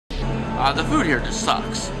The food here just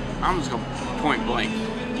sucks. I'm just gonna point blank.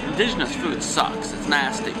 Indigenous food sucks. It's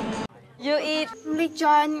nasty. You eat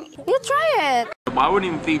lechon. You try it. I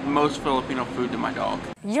wouldn't even feed most Filipino food to my dog.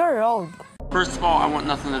 You're old. First of all, I want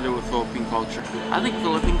nothing to do with Philippine culture. I think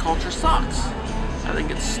Philippine culture sucks. I think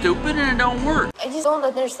it's stupid and it don't work. I just don't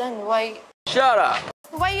understand why. Shut up.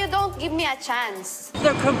 Why you don't give me a chance?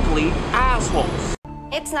 They're complete assholes.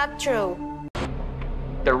 It's not true.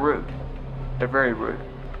 They're rude. They're very rude.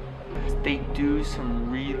 They do some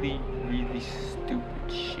really, really stupid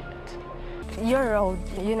shit. You're old,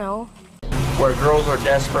 you know. Where girls are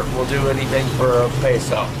desperate will do anything for a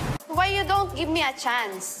peso. Why you don't give me a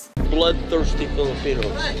chance? Bloodthirsty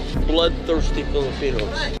Filipinos. Bloodthirsty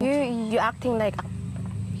Filipinos. You acting like a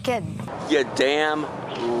kid. You're damn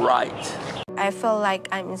right. I feel like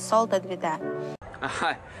I'm insulted with that.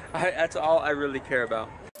 That's all I really care about.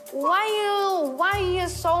 Why you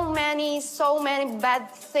so many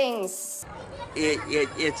bad things?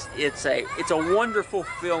 It's a wonderful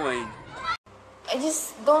feeling. I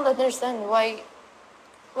just don't understand why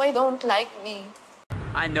don't like me.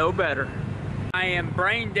 I know better. I am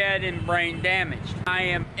brain dead and brain damaged. I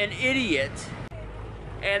am an idiot.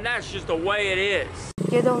 And that's just the way it is.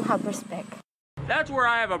 You don't have respect. That's where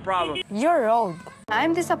I have a problem. You're old.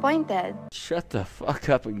 I'm disappointed. Shut the fuck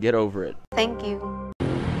up and get over it. Thank you.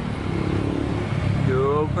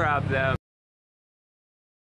 No problem.